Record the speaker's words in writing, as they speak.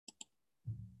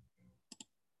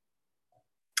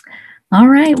All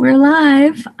right, we're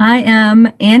live. I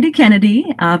am Andy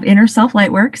Kennedy of Inner Self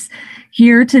Lightworks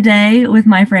here today with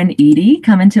my friend Edie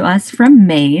coming to us from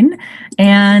Maine.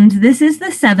 And this is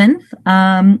the seventh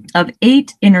of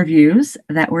 8 interviews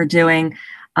that we're doing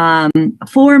um,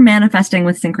 for Manifesting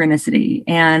with Synchronicity.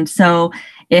 And so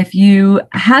if you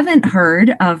haven't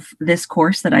heard of this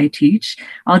course that I teach,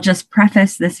 I'll just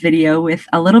preface this video with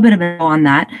a little bit of info on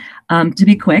that to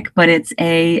be quick, but it's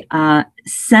a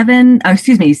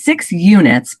 6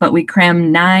 units, but we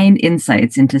cram 9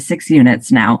 insights into 6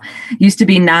 units now. Used to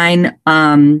be 9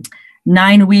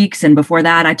 weeks, and before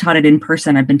that, I taught it in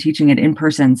person. I've been teaching it in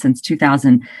person since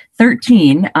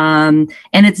 2013, and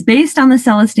it's based on the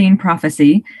Celestine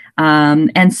prophecy.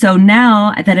 And so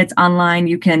now that it's online,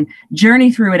 you can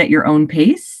journey through it at your own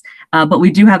pace. But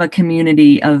we do have a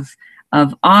community of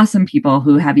awesome people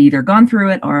who have either gone through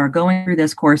it or are going through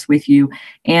this course with you.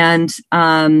 And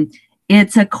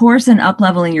it's a course in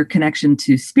up-leveling your connection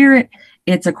to spirit.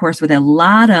 It's a course with a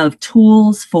lot of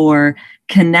tools for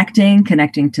connecting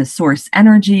to source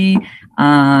energy,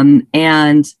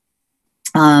 and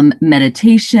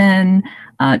meditation,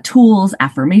 tools,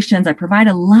 affirmations. I provide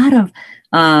a lot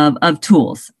of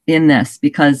tools in this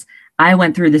because I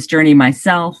went through this journey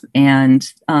myself and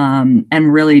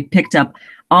really picked up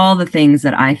all the things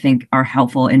that I think are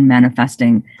helpful in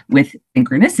manifesting with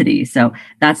synchronicity. So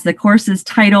that's the course's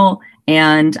title.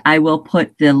 And I will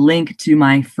put the link to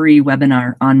my free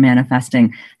webinar on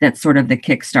manifesting. That's sort of the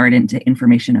kickstart into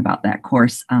information about that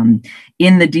course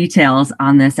in the details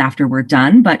on this after we're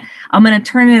done. But I'm going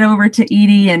to turn it over to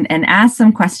Edie and ask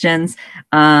some questions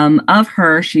of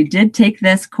her. She did take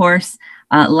this course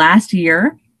last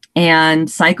year and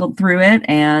cycled through it,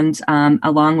 and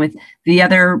along with the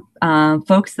other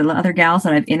folks, the other gals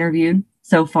that I've interviewed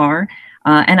so far.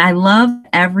 And I love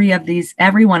every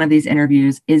one of these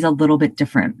interviews is a little bit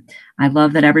different. I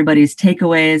love that everybody's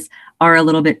takeaways are a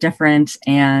little bit different.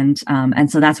 And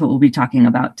so that's what we'll be talking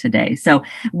about today. So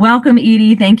welcome,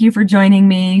 Edie. Thank you for joining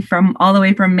me from all the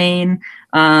way from Maine.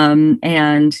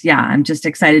 And yeah, I'm just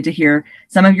excited to hear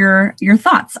some of your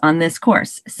thoughts on this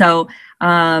course. So,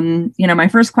 my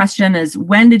first question is,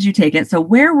 when did you take it? So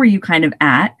where were you kind of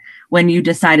at when you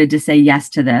decided to say yes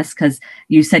to this? Because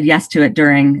you said yes to it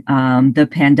during the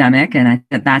pandemic, and I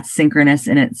think that's synchronous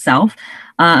in itself.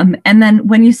 And then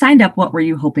when you signed up, what were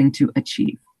you hoping to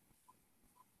achieve?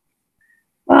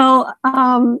 Well,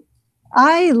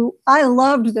 I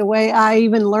loved the way I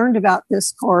even learned about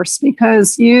this course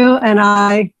because you and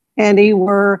I, Andy,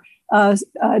 were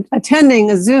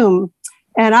attending a Zoom,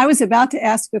 and I was about to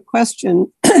ask a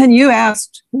question, and you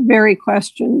asked the very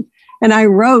question, and I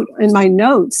wrote in my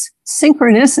notes,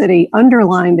 synchronicity,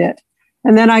 underlined it.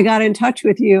 And then I got in touch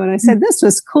with you and I said, this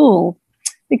was cool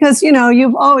because,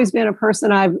 you've always been a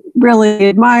person I've really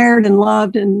admired and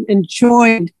loved and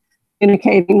enjoyed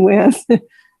communicating with.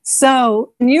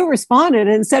 So, and you responded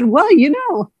and said, well,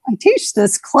 I teach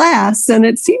this class, and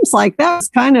it seems like that was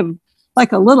kind of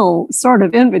like a little sort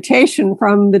of invitation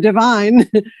from the divine.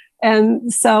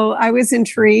 And so I was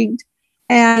intrigued.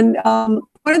 And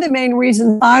one of the main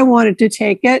reasons I wanted to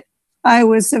take it, I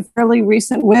was a fairly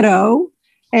recent widow,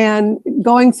 and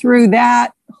going through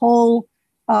that whole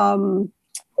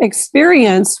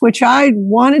experience, which I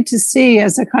wanted to see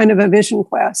as a kind of a vision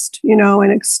quest,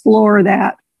 and explore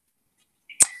that.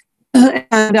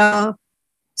 And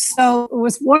so it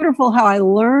was wonderful how I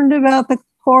learned about the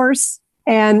course.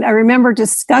 And I remember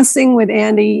discussing with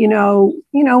Andy,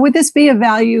 would this be of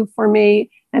value for me?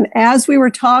 And as we were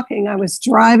talking, I was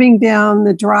driving down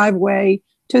the driveway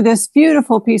to this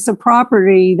beautiful piece of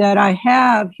property that I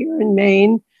have here in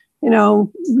Maine,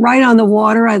 right on the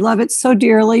water. I love it so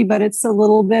dearly, but it's a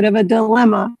little bit of a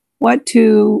dilemma what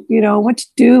to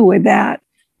do with that.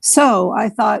 So I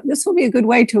thought this will be a good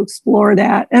way to explore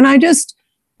that. And I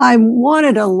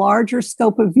wanted a larger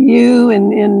scope of view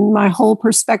in my whole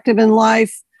perspective in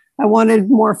life. I wanted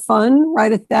more fun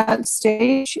right at that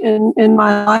stage in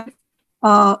my life.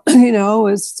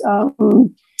 Was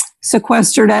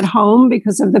sequestered at home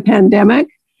because of the pandemic.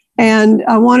 And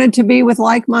I wanted to be with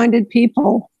like-minded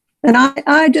people. And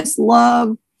I just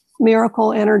love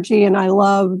miracle energy, and I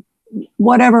love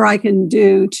whatever I can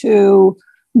do to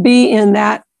be in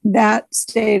that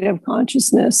state of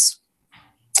consciousness.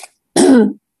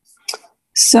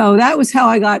 So that was how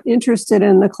I got interested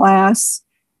in the class.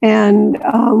 And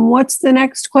what's the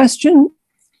next question?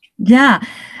 Yeah,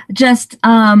 just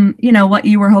what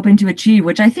you were hoping to achieve,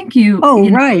 which I think you. Oh,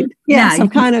 right. Yes, yeah, I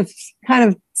kind of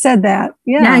said that.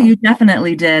 Yeah, you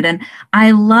definitely did, and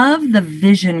I love the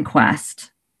vision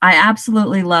quest. I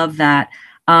absolutely love that.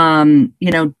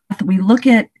 We look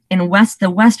at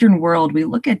the Western world, we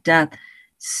look at death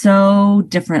so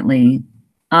differently,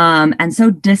 and so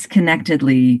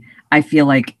disconnectedly. I feel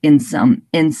like in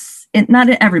not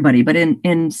everybody, but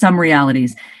in some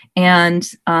realities, and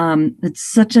it's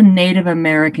such a Native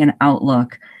American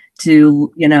outlook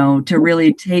to to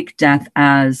really take death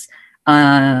as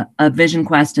a vision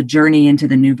quest, a journey into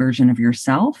the new version of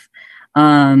yourself.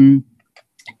 Um,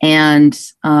 and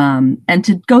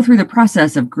to go through the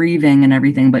process of grieving and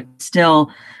everything, but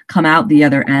still come out the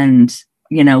other end,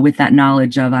 with that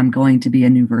knowledge of I'm going to be a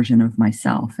new version of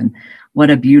myself. And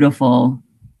what a beautiful,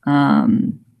 what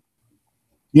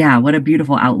a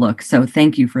beautiful outlook. So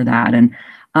thank you for that. And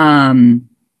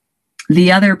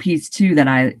the other piece too that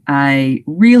I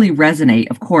really resonate,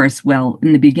 of course, well,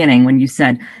 in the beginning when you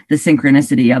said the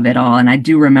synchronicity of it all, and I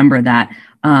do remember that,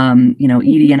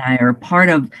 Edie and I are part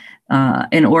of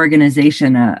an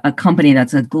organization, a company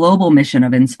that's a global mission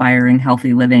of inspiring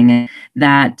healthy living.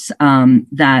 That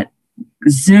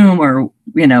Zoom or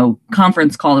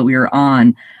conference call that we were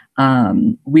on,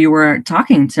 we were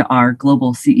talking to our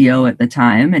global CEO at the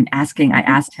time and I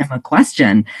asked him a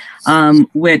question,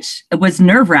 which was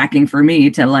nerve-wracking for me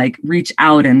to reach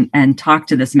out and talk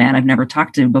to this man I've never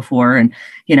talked to before, and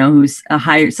who's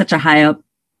such a high up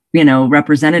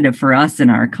representative for us in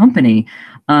our company.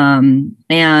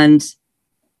 And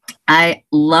I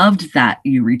loved that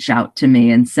you reached out to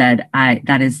me and said,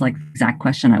 that is like the exact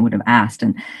question I would have asked.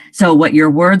 And so what your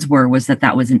words was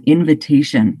that was an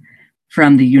invitation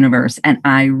from the universe. And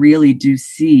I really do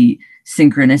see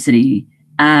synchronicity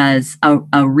as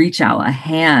a reach out, a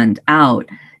hand out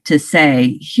to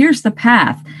say, here's the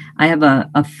path. I have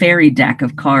a fairy deck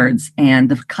of cards, and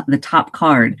the top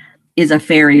card is a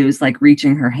fairy who's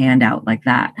reaching her hand out like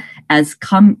that, as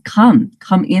come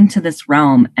into this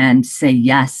realm and say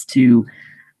yes to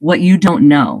what you don't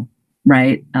know,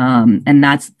 right? And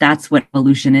that's what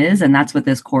evolution is, and that's what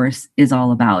this course is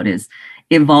all about, is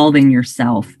evolving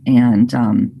yourself. And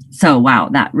so wow,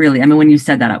 that really, when you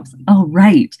said that, I was oh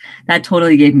right, that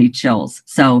totally gave me chills.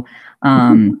 So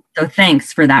so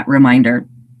thanks for that reminder.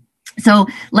 So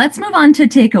let's move on to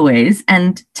takeaways,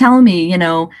 and tell me,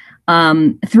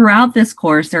 throughout this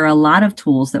course, there are a lot of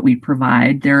tools that we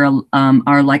provide. There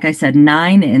are, like I said,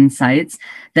 9 insights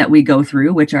that we go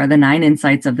through, which are the 9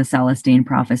 insights of the Celestine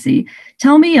Prophecy.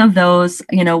 Tell me of those,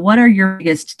 what are your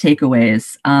biggest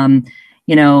takeaways?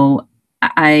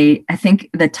 I think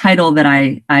the title that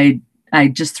I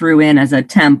just threw in as a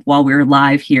temp while we were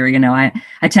live here, I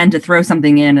tend to throw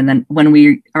something in, and then when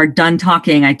we are done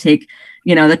talking, I take,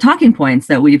 the talking points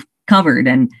that we've covered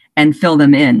and fill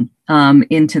them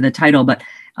into the title. But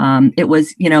it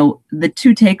was, the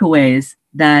 2 takeaways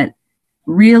that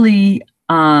really,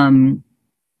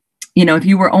 if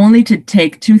you were only to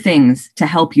take 2 things to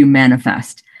help you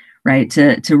manifest, right?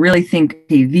 To really think,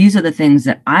 hey, these are the things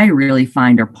that I really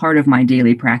find are part of my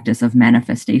daily practice of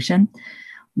manifestation.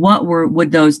 What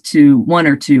would those 1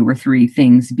 or 2 or 3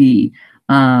 things be?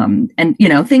 And,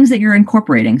 things that you're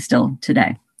incorporating still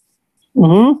today.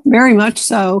 Mm-hmm. Very much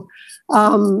so.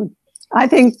 I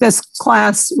think this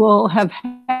class will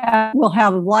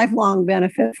have lifelong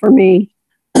benefit for me.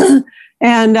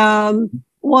 And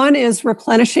one is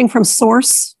replenishing from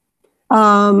source.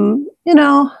 I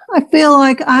feel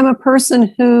like I'm a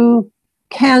person who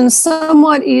can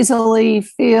somewhat easily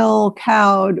feel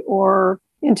cowed or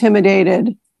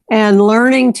intimidated, and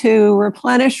learning to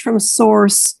replenish from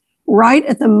source right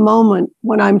at the moment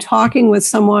when I'm talking with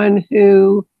someone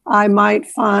who I might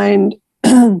find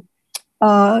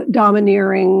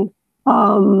domineering.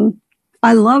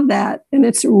 I love that, and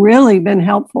it's really been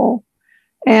helpful.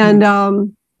 And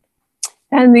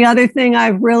the other thing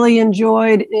I've really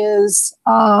enjoyed is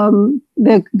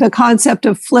the concept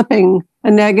of flipping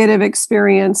a negative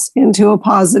experience into a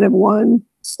positive one.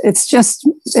 It's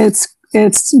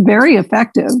very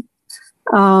effective,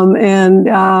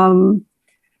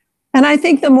 and I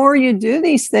think the more you do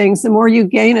these things, the more you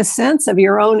gain a sense of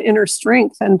your own inner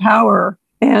strength and power.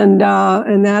 And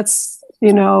that's,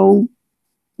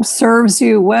 serves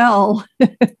you well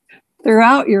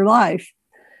throughout your life.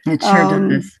 It sure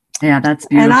does. Yeah, that's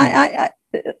beautiful.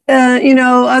 And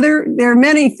there are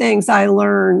many things I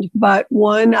learned, but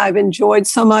one I've enjoyed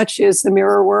so much is the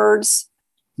mirror words.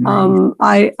 Nice.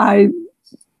 I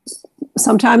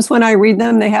sometimes when I read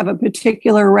them, they have a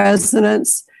particular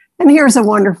resonance. And here's a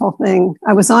wonderful thing.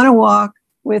 I was on a walk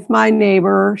with my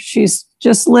neighbor. She's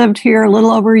just lived here a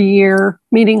little over a year.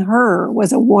 Meeting her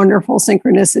was a wonderful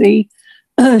synchronicity.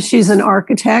 She's an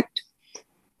architect.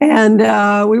 And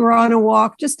we were on a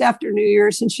walk just after New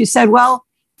Year's. And she said, well,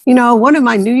 one of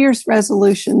my New Year's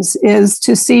resolutions is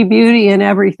to see beauty in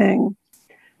everything.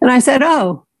 And I said,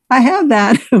 oh, I have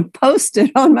that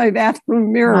posted on my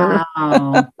bathroom mirror.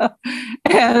 Wow.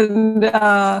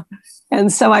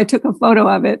 And so I took a photo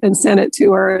of it and sent it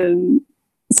to her, and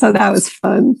so that was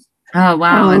fun. Oh,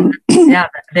 wow. And yeah,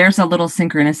 there's a little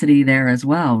synchronicity there as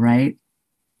well, right?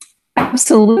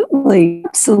 Absolutely,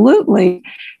 absolutely.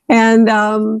 And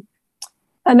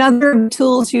another of the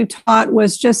tools you taught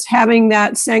was just having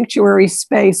that sanctuary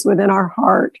space within our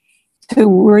heart to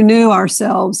renew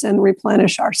ourselves and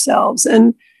replenish ourselves.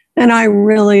 And I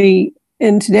really,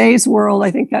 in today's world,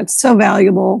 I think that's so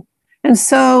valuable. And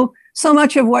so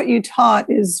much of what you taught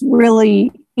is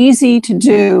really easy to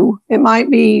do. It might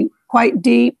be quite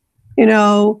deep,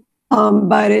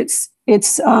 but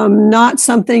it's not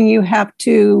something you have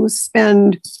to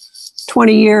spend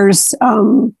 20 years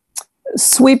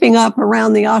sweeping up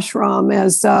around the ashram,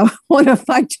 as one of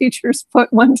my teachers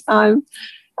put one time.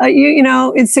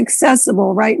 It's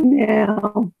accessible right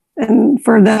now, and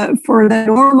for the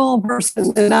normal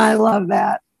person, and I love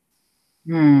that.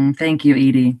 Thank you,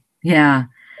 Edie. Yeah,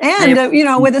 and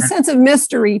with a sense of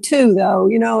mystery too, though.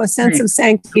 A sense of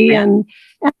sanctity and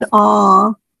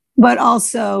awe, but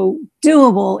also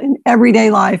doable in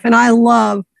everyday life. And I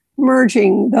love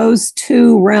merging those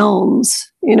two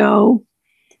realms,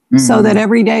 so that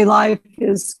everyday life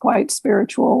is quite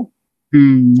spiritual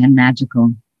and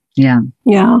magical. Yeah.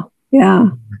 Yeah. Yeah.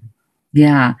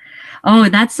 Yeah. Oh,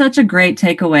 that's such a great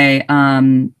takeaway,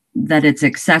 that it's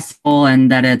accessible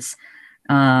and that it's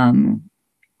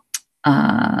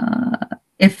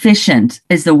efficient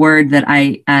is the word that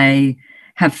I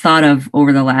have thought of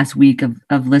over the last week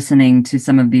of listening to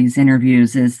some of these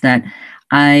interviews, is that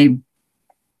I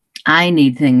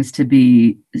need things to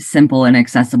be simple and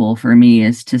accessible. For me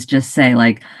is to just say,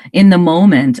 like, in the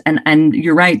moment, and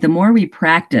you're right, the more we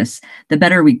practice, the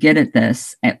better we get at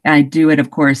this. I do it, of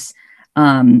course,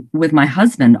 with my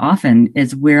husband often,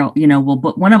 is where,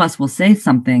 one of us will say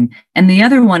something and the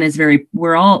other one is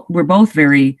we're both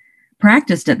very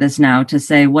practiced at this now, to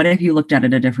say, what if you looked at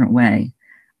it a different way?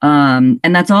 And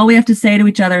that's all we have to say to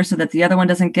each other, so that the other one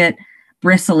doesn't get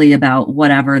bristly about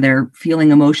whatever they're feeling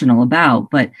emotional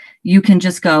about. But you can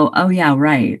just go, oh yeah,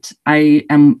 right, I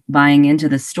am buying into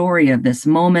the story of this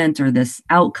moment or this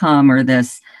outcome or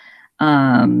this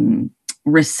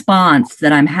response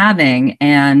that I'm having.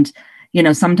 And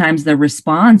sometimes the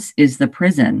response is the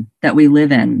prison that we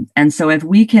live in. And so if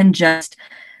we can just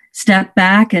step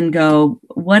back and go,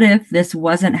 what if this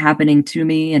wasn't happening to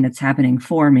me and it's happening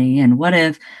for me? And what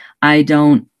if I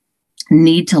don't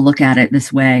need to look at it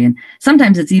this way? And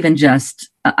sometimes it's even just,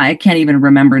 I can't even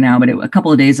remember now, but a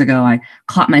couple of days ago, I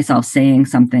caught myself saying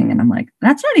something and I'm like,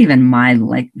 that's not even my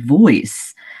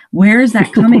voice. Where is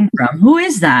that coming from? Who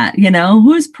is that?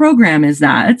 Whose program is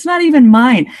that? It's not even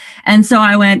mine. And so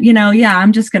I went, yeah,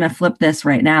 I'm just going to flip this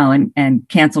right now and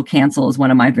cancel is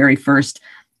one of my very first,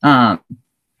 one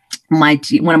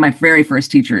of my very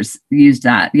first teachers used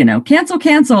that,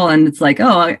 cancel. And it's like,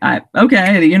 oh,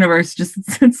 okay. The universe just,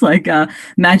 it's like a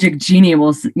magic genie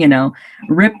will,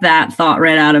 rip that thought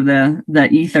right out of the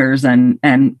ethers and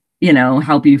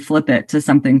help you flip it to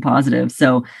something positive.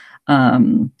 So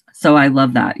I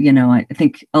love that. I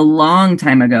think a long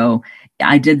time ago,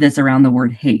 I did this around the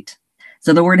word hate.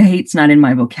 So the word hate's not in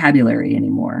my vocabulary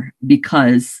anymore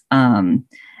because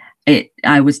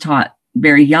I was taught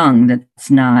very young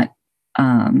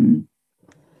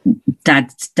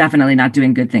that's definitely not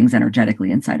doing good things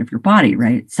energetically inside of your body,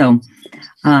 right? So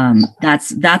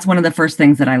that's one of the first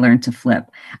things that I learned to flip.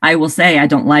 I will say I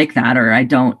don't like that, or I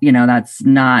don't, that's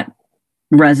not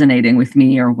resonating with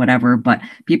me or whatever, but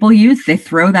people they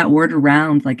throw that word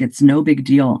around like it's no big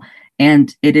deal,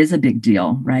 and it is a big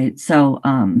deal, right? So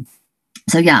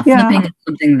yeah, flipping is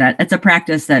something that it's a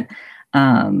practice that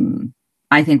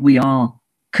I think we all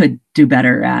could do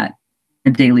better at a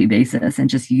daily basis and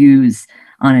just use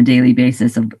on a daily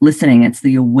basis of listening. It's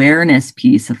the awareness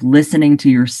piece of listening to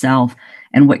yourself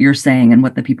and what you're saying and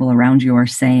what the people around you are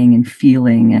saying and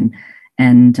feeling,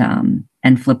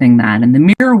 and flipping that. And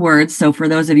the mirror words. So for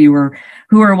those of you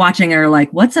who are watching and are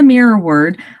like, what's a mirror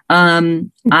word?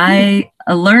 I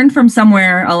learned from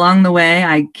somewhere along the way.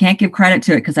 I can't give credit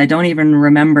to it because I don't even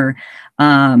remember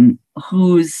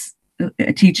whose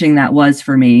teaching that was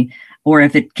for me, or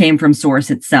if it came from source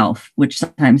itself, which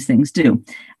sometimes things do.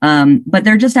 But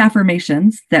they're just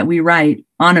affirmations that we write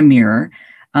on a mirror.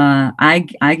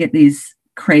 I get these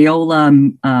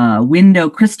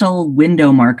Crayola crystal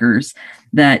window markers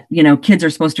that, kids are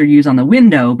supposed to use on the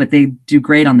window, but they do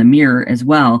great on the mirror as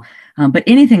well. But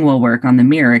anything will work on the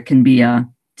mirror. It can be a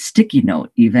sticky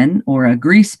note even, or a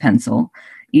grease pencil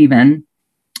even.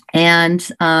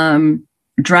 And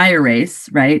dry erase,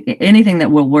 right? Anything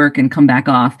that will work and come back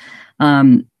off.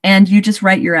 And you just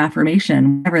write your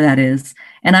affirmation, whatever that is.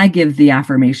 And I give the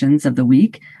affirmations of the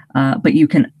week. But you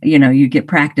can, you get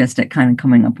practiced at kind of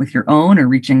coming up with your own or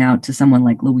reaching out to someone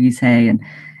like Louise Hay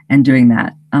and doing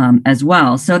that as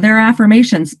well. So there are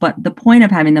affirmations, but the point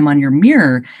of having them on your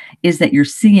mirror is that you're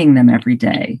seeing them every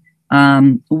day.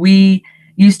 We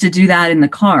used to do that in the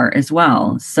car as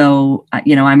well. So,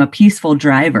 I'm a peaceful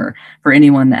driver for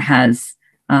anyone that has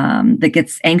that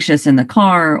gets anxious in the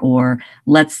car or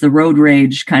lets the road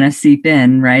rage kind of seep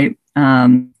in, right?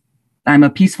 I'm a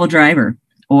peaceful driver,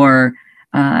 or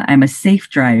I'm a safe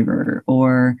driver,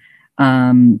 or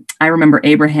I remember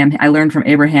I learned from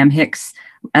Abraham Hicks,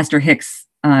 Esther Hicks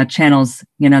channels,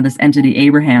 this entity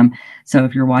Abraham. So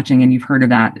if you're watching and you've heard of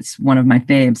that, it's one of my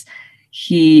faves.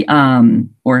 He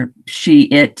or she,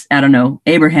 it, I don't know,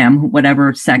 Abraham,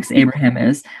 whatever sex Abraham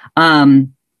is,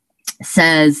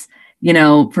 says,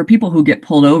 for people who get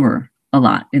pulled over a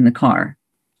lot in the car,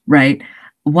 right?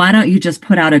 Why don't you just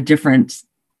put out a different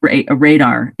a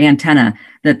radar antenna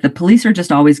that the police are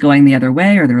just always going the other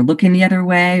way, or they're looking the other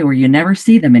way, or you never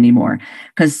see them anymore?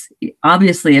 Because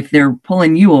obviously if they're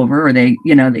pulling you over, or they,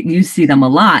 that you see them a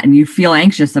lot and you feel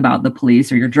anxious about the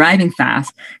police, or you're driving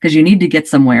fast because you need to get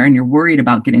somewhere and you're worried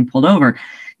about getting pulled over,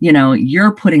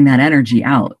 you're putting that energy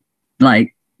out.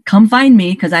 Like, come find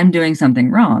me because I'm doing something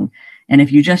wrong. And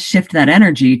if you just shift that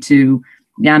energy to,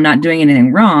 I'm not doing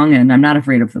anything wrong and I'm not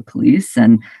afraid of the police,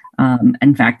 and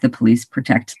in fact, the police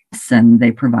protect us and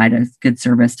they provide a good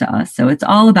service to us. So it's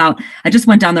all about, I just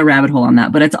went down the rabbit hole on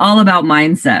that, but it's all about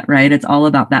mindset, right? It's all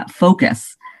about that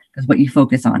focus, because what you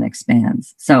focus on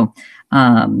expands. So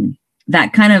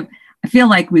that kind of, I feel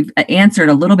like we've answered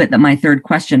a little bit that my third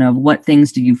question of what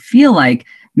things do you feel like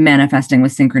manifesting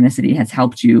with synchronicity has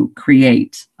helped you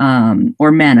create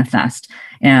or manifest,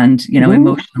 and,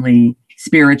 emotionally,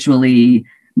 spiritually,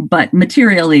 but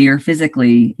materially or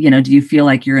physically, do you feel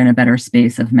like you're in a better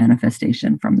space of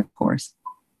manifestation from the course?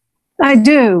 I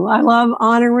do. I love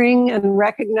honoring and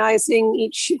recognizing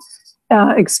each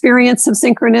experience of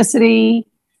synchronicity.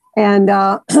 And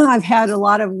I've had a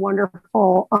lot of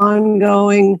wonderful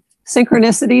ongoing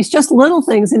synchronicities, just little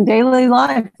things in daily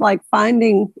life, like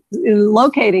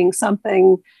locating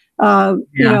something,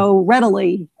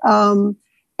 readily. And,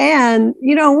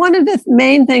 one of the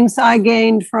main things I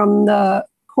gained from the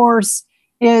course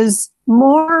is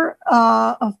more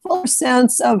a full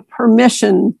sense of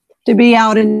permission to be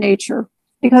out in nature,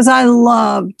 because I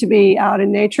love to be out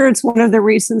in nature. It's one of the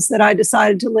reasons that I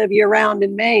decided to live year-round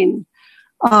in Maine,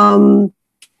 and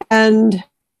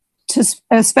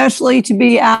especially to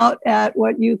be out at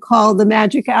what you call the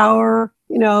magic hour.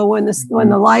 When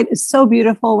the light is so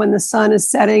beautiful, when the sun is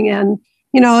setting, and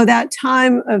that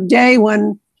time of day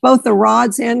when both the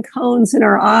rods and cones in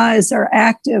our eyes are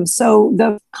active, so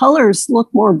the colors look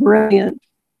more brilliant.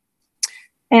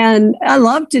 And I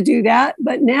love to do that,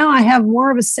 but now I have more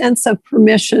of a sense of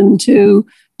permission to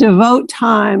devote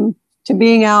time to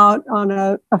being out on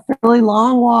a fairly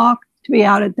long walk, to be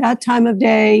out at that time of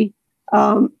day.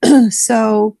 Those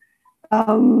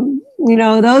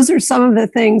are some of the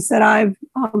things that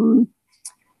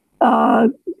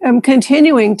am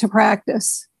continuing to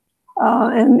practice.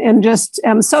 And just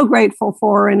am so grateful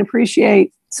for and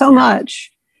appreciate so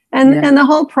much. And the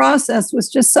whole process was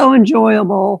just so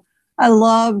enjoyable. I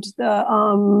loved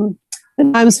the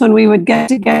times when we would get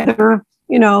together,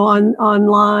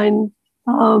 online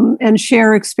and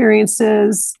share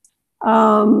experiences.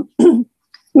 Many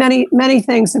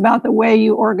things about the way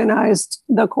you organized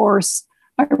the course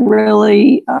I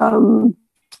really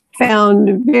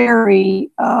found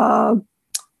very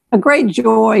a great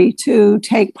joy to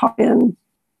take part in.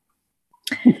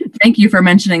 Thank you for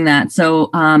mentioning that. So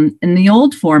in the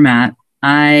old format,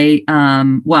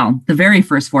 the very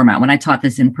first format, when I taught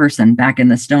this in person back in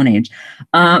the Stone Age,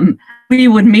 we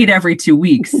would meet every 2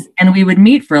 weeks, and we would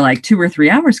meet for like 2 or 3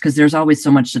 hours because there's always so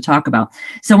much to talk about.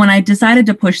 So when I decided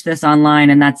to push this online,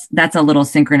 and that's a little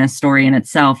synchronous story in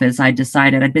itself, is I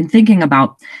decided I'd been thinking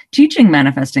about teaching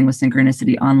manifesting with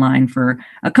synchronicity online for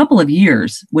a couple of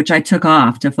years, which I took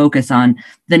off to focus on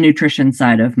the nutrition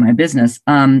side of my business,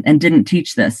 and didn't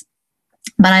teach this.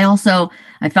 But I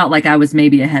felt like I was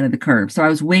maybe ahead of the curve. So I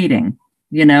was waiting,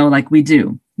 like we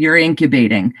do. You're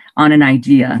incubating on an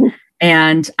idea.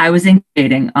 And I was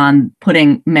incubating on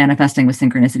putting manifesting with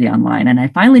synchronicity online. And I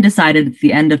finally decided at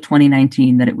the end of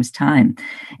 2019 that it was time.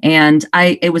 And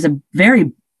it was a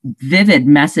very vivid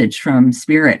message from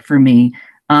Spirit for me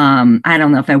I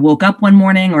don't know if I woke up one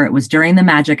morning or it was during the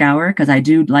magic hour, because I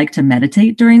do like to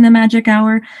meditate during the magic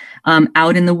hour,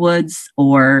 out in the woods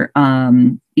or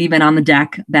even on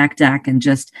the back deck, and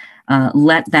just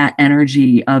let that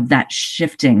energy of that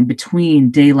shifting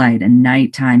between daylight and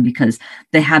nighttime, because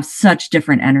they have such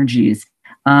different energies.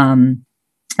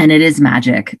 And it is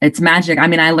magic. It's magic. I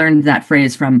mean, I learned that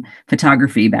phrase from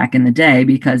photography back in the day,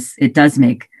 because it does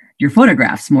make your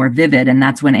photographs more vivid. And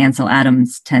that's when Ansel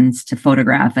Adams tends to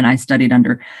photograph. And I studied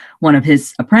under one of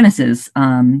his apprentices,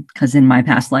 because in my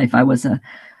past life, I was a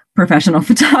professional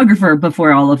photographer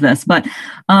before all of this. But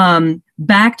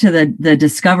back to the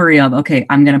discovery of, okay,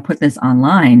 I'm going to put this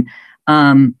online.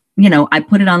 I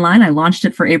put it online. I launched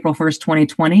it for April 1st,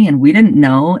 2020. And we didn't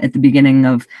know at the beginning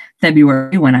of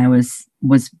February, when I was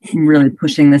really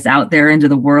pushing this out there into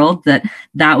the world,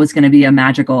 that was going to be a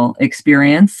magical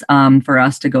experience for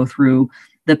us to go through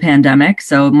the pandemic.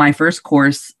 So my first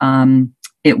course,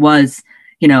 it was,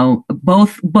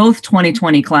 both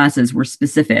 2020 classes were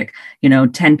specific.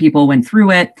 10 people went through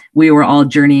it. We were all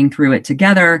journeying through it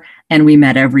together, and we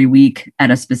met every week at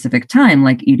a specific time,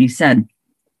 like Edie said.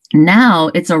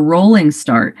 Now it's a rolling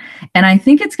start. And I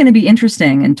think it's going to be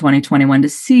interesting in 2021 to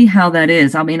see how that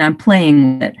is. I mean, I'm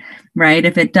playing with it, right?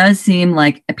 If it does seem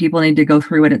like people need to go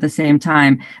through it at the same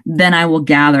time, then I will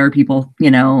gather people,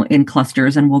 in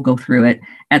clusters, and we'll go through it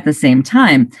at the same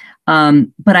time.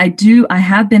 But I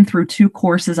have been through 2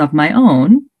 courses of my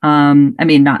own.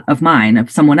 Not of mine,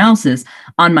 of someone else's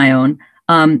on my own,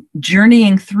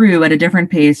 journeying through at a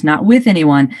different pace, not with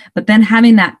anyone, but then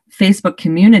having that Facebook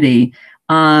community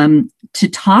to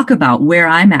talk about where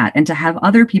I'm at, and to have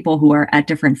other people who are at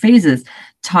different phases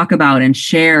talk about and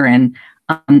share, and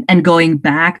going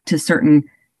back to certain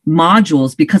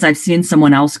modules, because I've seen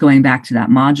someone else going back to that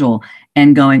module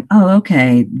and going, oh,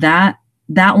 okay, that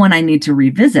one I need to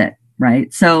revisit.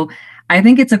 Right. So I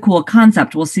think it's a cool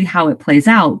concept. We'll see how it plays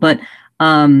out, but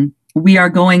we are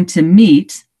going to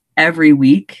meet every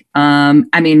week.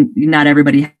 Not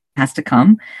everybody has to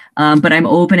come, but I'm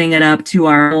opening it up to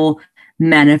our whole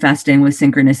Manifesting with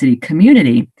Synchronicity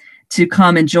community to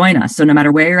come and join us. So no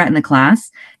matter where you're at in the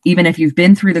class, even if you've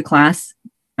been through the class,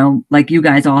 like you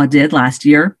guys all did last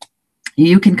year,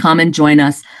 you can come and join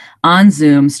us on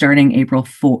Zoom starting April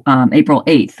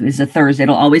 8th is a Thursday.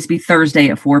 It'll always be Thursday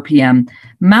at 4 p.m.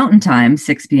 Mountain Time,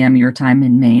 6 p.m. your time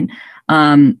in Maine.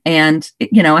 And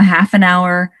a half an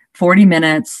hour, 40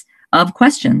 minutes of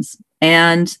questions.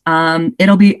 And I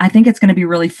think it's going to be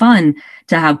really fun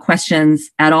to have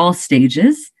questions at all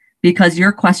stages, because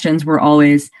your questions were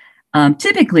always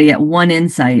typically at one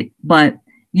insight, but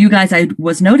you guys, I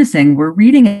was noticing, were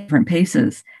reading at different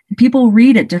paces. People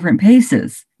read at different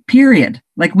paces, period.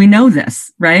 Like, we know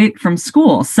this, right, from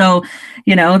school. So,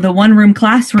 the one room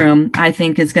classroom, I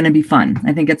think, is going to be fun.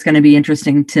 I think it's going to be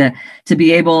interesting to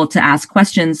be able to ask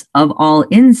questions of all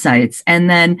insights. And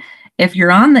then if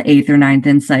you're on the 8th or 9th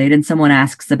insight and someone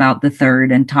asks about the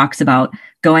 3rd and talks about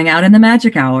going out in the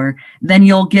magic hour, then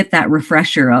you'll get that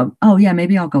refresher of, oh yeah,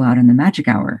 maybe I'll go out in the magic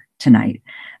hour tonight,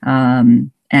 and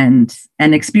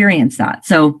experience that.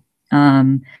 So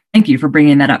thank you for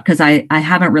bringing that up, because I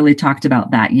haven't really talked about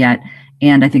that yet.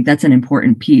 And I think that's an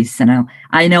important piece. And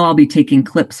I know I'll be taking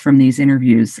clips from these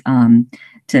interviews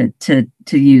to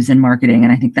use in marketing.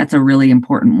 And I think that's a really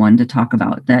important one to talk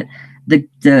about, that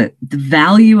the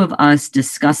value of us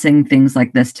discussing things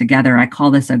like this together. I call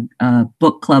this a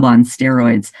book club on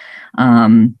steroids.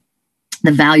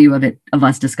 The value of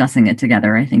us discussing it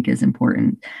together, I think, is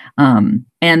important. And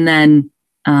then,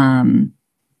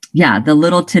 the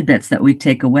little tidbits that we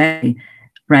take away,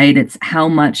 right? It's how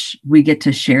much we get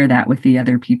to share that with the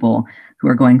other people who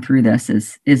are going through this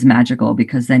is magical,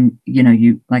 because then,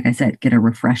 you, like I said, get a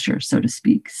refresher, so to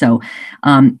speak. So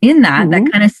in that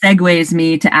kind of segues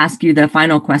me to ask you the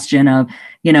final question of,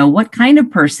 what kind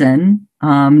of person,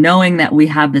 knowing that we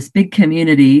have this big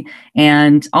community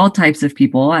and all types of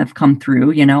people have come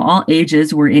through, all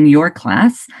ages were in your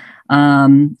class.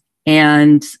 So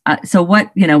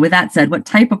what, with that said, what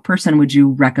type of person would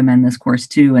you recommend this course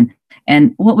to?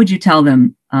 And what would you tell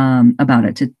them about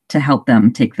it to help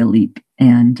them take the leap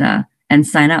and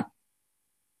sign up?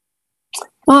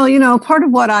 Well, part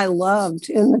of what I loved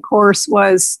in the course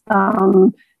was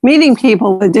meeting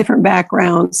people with different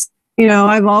backgrounds.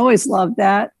 I've always loved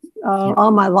that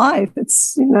all my life.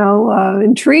 It's,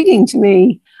 intriguing to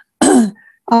me.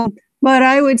 But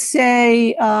I would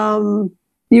say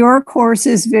your course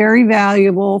is very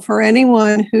valuable for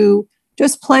anyone who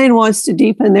just plain wants to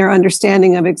deepen their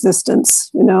understanding of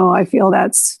existence. I feel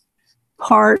that's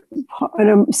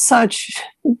such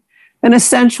an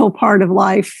essential part of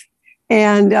life.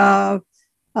 And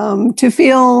to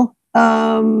feel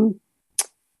to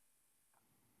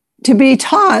be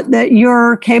taught that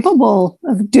you're capable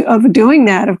of doing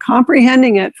that, of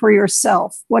comprehending it for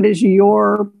yourself. What is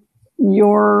your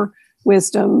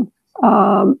wisdom?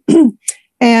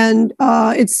 And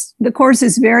the course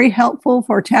is very helpful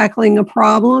for tackling a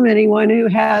problem. Anyone who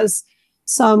has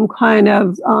some kind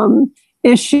of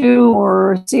issue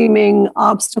or seeming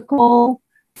obstacle,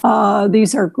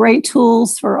 these are great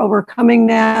tools for overcoming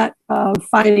that,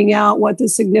 finding out what the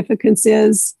significance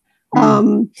is.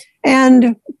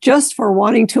 And just for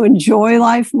wanting to enjoy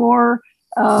life more.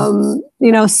 So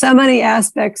many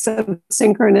aspects of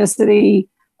synchronicity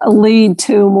lead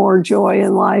to more joy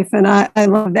in life. And I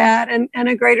love that, and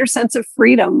a greater sense of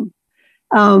freedom.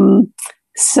 And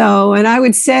I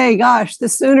would say, gosh, the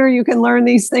sooner you can learn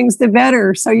these things, the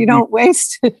better, so you don't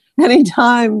waste any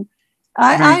time.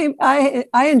 I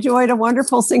enjoyed a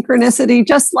wonderful synchronicity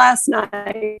just last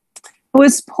night. It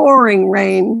was pouring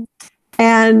rain.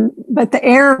 But the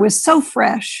air was so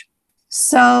fresh.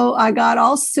 So I got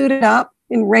all suited up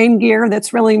in rain gear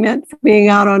that's really meant for being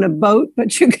out on a boat,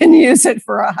 but you can use it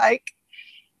for a hike.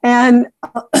 And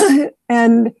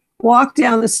walked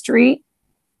down the street,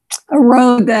 a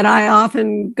road that I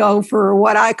often go for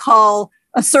what I call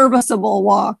a serviceable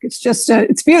walk.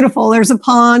 It's beautiful. There's a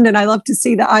pond, and I love to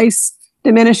see the ice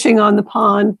diminishing on the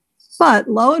pond. But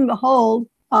lo and behold,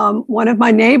 one of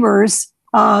my neighbors,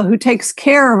 who takes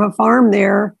care of a farm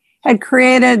there, had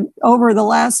created over the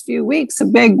last few weeks a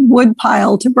big wood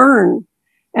pile to burn.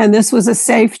 And this was a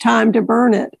safe time to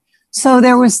burn it. So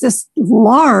there was this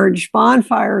large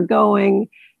bonfire going,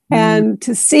 and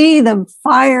to see the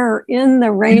fire in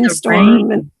the rainstorm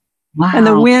and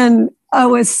the wind, it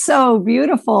was so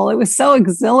beautiful. It was so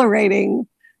exhilarating.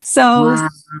 So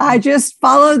I just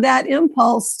followed that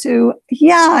impulse to,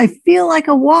 I feel like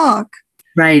a walk,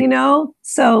 right?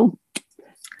 So.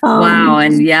 Wow.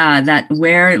 And that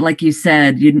where, like you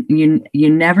said, you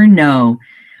never know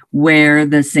where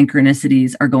the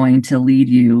synchronicities are going to lead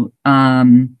you.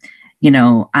 Craig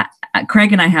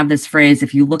and I have this phrase,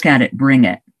 if you look at it, bring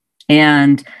it.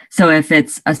 And so if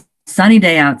it's a sunny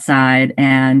day outside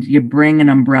and you bring an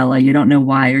umbrella, you don't know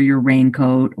why, or your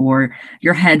raincoat or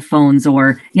your headphones,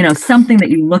 or, something that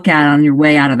you look at on your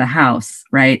way out of the house,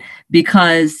 right?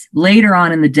 Because later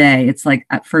on in the day, it's like,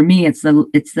 for me, it's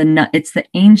the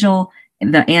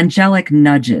angelic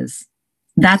nudges.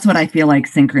 That's what I feel like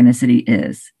synchronicity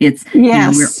is. It's,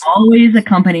 we're always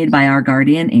accompanied by our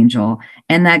guardian angel,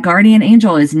 and that guardian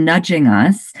angel is nudging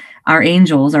us. Our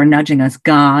angels are nudging us.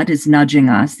 God is nudging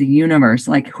us, the universe,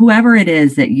 like whoever it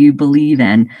is that you believe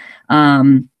in,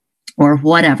 or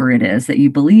whatever it is that you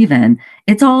believe in,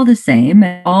 it's all the same.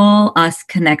 All us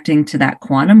connecting to that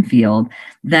quantum field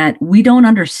that we don't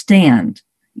understand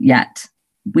yet.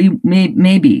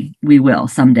 Maybe we will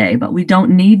someday, but we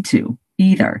don't need to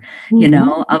either,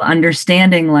 of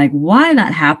understanding like why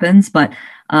that happens. But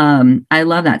I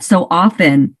love that. So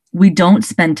often we don't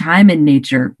spend time in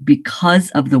nature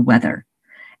because of the weather.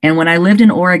 And when I lived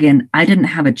in Oregon, I didn't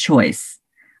have a choice.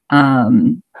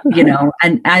 And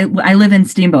I live in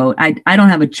Steamboat. I don't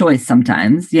have a choice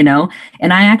sometimes,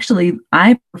 and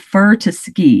I prefer to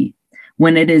ski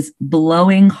when it is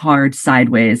blowing hard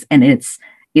sideways and it's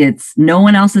no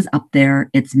one else is up there.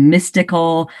 It's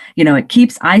mystical.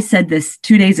 I said this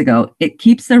 2 days ago, it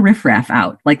keeps the riffraff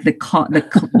out, like the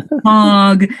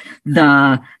fog,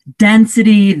 the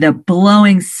density, the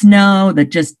blowing snow, the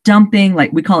just dumping,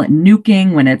 like we call it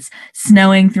nuking when it's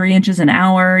snowing 3 inches an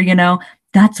hour,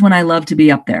 that's when I love to be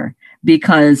up there,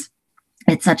 because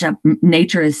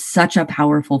nature is such a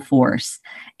powerful force.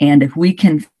 And if we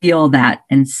can feel that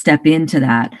and step into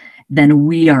that, then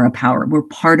we're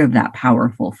part of that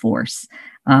powerful force.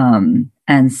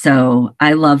 And so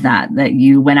I love that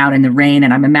you went out in the rain,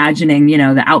 and I'm imagining,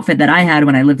 the outfit that I had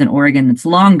when I lived in Oregon, it's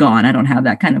long gone. I don't have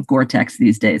that kind of Gore-Tex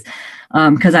these days,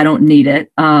 because I don't need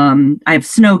it. I have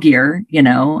snow gear,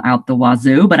 out the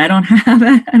wazoo, but I don't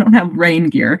have rain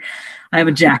gear. I have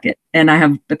a jacket and I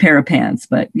have a pair of pants,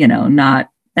 but not,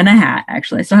 and a hat.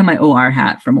 Actually, I still have my OR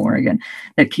hat from Oregon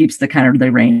that keeps the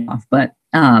rain off, but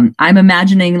I'm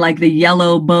imagining like the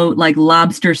yellow boat, like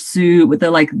lobster suit with the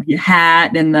like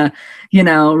hat and the,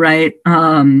 right.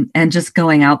 And just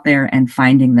going out there and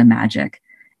finding the magic.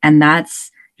 And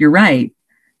you're right.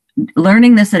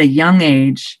 Learning this at a young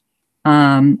age.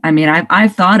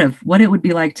 I've thought of what it would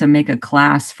be like to make a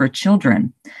class for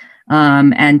children,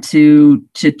 and to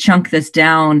chunk this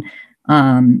down,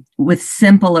 with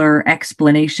simpler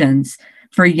explanations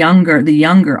for the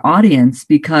younger audience,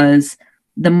 because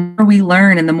the more we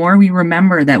learn and the more we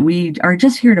remember that we are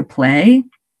just here to play,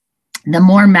 the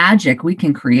more magic we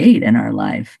can create in our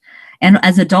life. And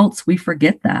as adults, we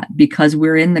forget that because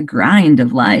we're in the grind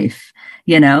of life,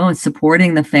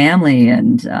 supporting the family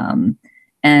and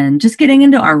just getting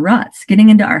into our ruts, getting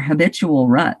into our habitual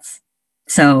ruts.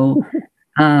 So,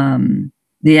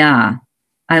 yeah,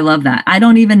 I love that. I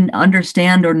don't even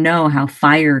understand or know how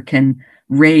fire can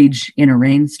rage in a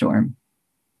rainstorm.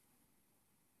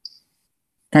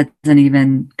 That doesn't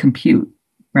even compute,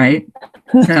 right?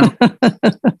 So,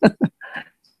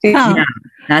 yeah,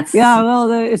 that's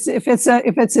Well, if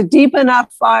it's a deep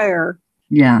enough fire,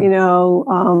 it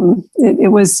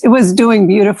was doing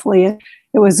beautifully.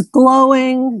 It was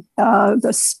glowing.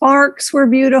 The sparks were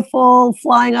beautiful,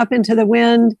 flying up into the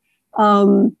wind.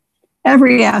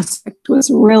 Every aspect was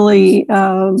really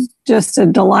just a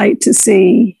delight to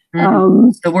see.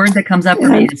 The word that comes up for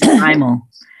me is primal.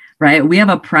 Right. We have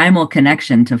a primal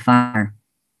connection to fire.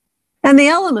 And the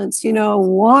elements,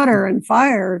 water and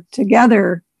fire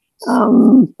together.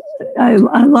 I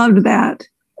loved that.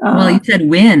 Well, you said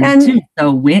wind too.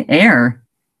 So wind, air,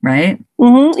 right?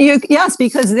 Mm-hmm. Yes,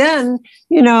 because then,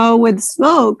 with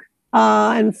smoke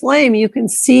and flame, you can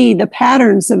see the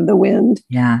patterns of the wind.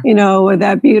 Yeah. With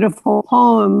that beautiful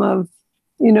poem of,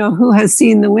 who has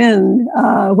seen the wind?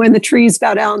 When the trees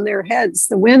bow down their heads,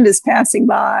 the wind is passing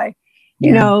by.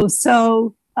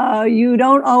 So you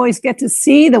don't always get to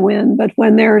see the wind, but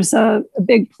when there's a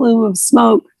big plume of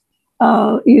smoke,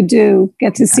 you do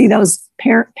get to see those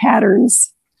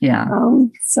patterns. Yeah.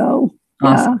 So,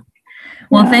 awesome.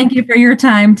 Well, thank you for your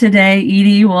time today,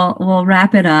 Edie. We'll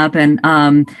wrap it up. And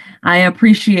I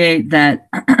appreciate that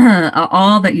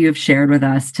all that you've shared with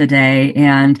us today.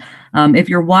 And if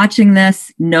you're watching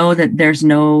this, know that there's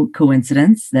no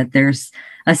coincidence, that there's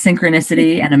a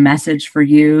synchronicity and a message for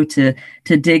you to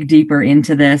dig deeper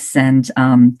into this and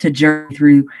to journey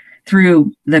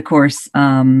through the course,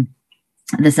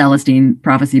 the Celestine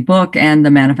Prophecy book and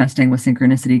the Manifesting with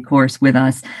Synchronicity course with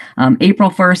us. April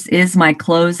 1st is my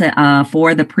close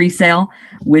for the pre-sale,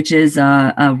 which is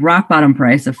a rock bottom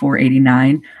price of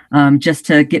 $489, just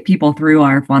to get people through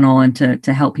our funnel and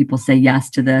to help people say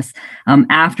yes to this.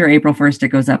 After April 1st, it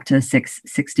goes up to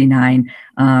 $669,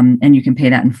 and you can pay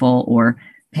that in full or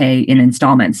pay in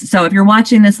installments. So if you're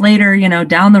watching this later,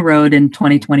 down the road in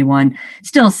 2021,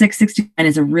 still $669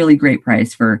 is a really great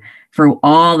price for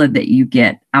all that you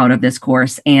get out of this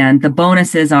course. And the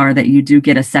bonuses are that you do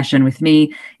get a session with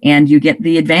me and you get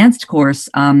the advanced course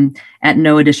at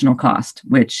no additional cost,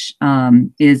 which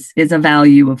is a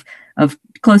value of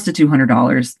close to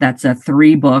 $200. That's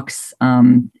 3 books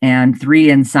and 3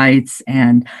 insights,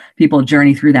 and people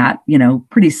journey through that,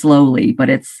 pretty slowly, but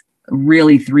it's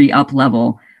really 3 up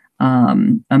level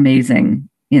amazing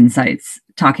insights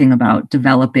talking about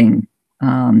developing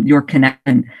your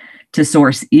connection to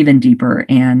source even deeper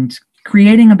and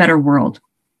creating a better world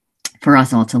for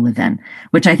us all to live in,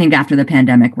 which I think after the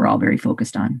pandemic, we're all very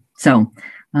focused on. So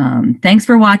thanks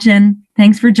for watching.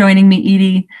 Thanks for joining me,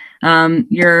 Edie.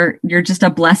 You're just a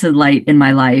blessed light in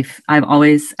my life. I've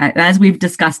always, as we've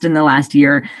discussed in the last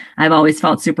year, I've always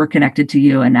felt super connected to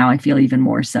you. And now I feel even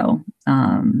more so.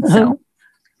 So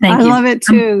thank you. I love it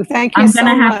too. Thank you so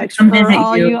much for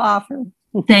all you offer.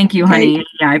 Thank you, honey.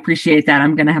 Yeah, I appreciate that.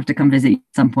 I'm going to have to come visit you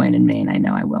at some point in Maine. I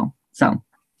know I will. So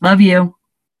love you.